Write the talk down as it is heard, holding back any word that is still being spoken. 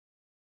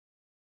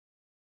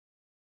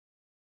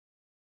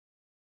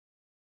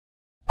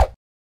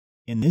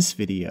In this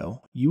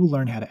video, you will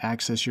learn how to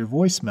access your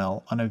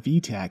voicemail on a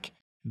VTech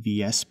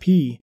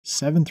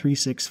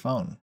VSP736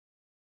 phone.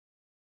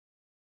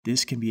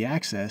 This can be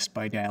accessed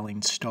by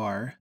dialing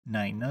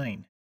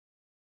 *99.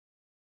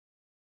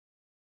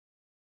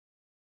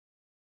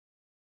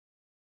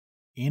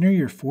 Enter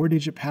your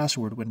 4-digit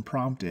password when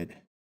prompted.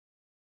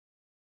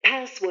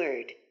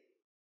 Password.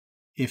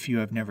 If you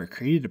have never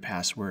created a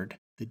password,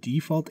 the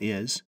default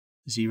is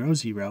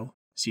 0000.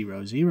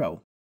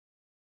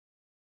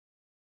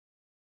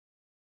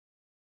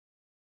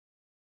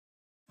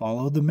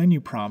 Follow the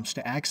menu prompts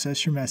to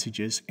access your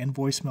messages and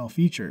voicemail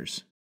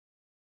features.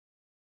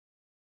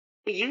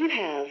 You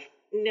have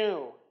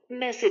no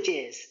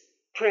messages.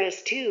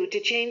 Press 2 to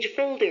change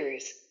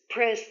folders.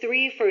 Press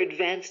 3 for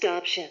advanced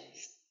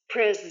options.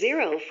 Press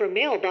 0 for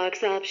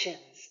mailbox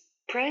options.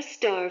 Press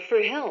star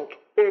for help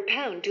or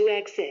pound to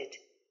exit.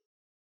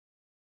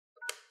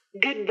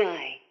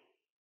 Goodbye.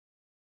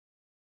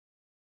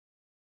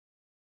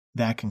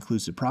 That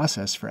concludes the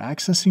process for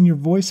accessing your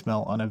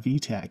voicemail on a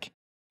VTech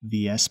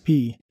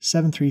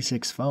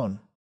VSP736 phone.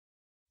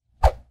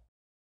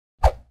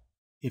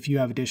 If you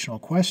have additional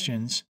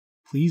questions,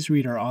 please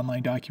read our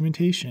online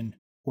documentation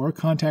or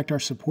contact our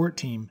support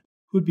team,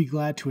 who would be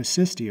glad to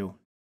assist you.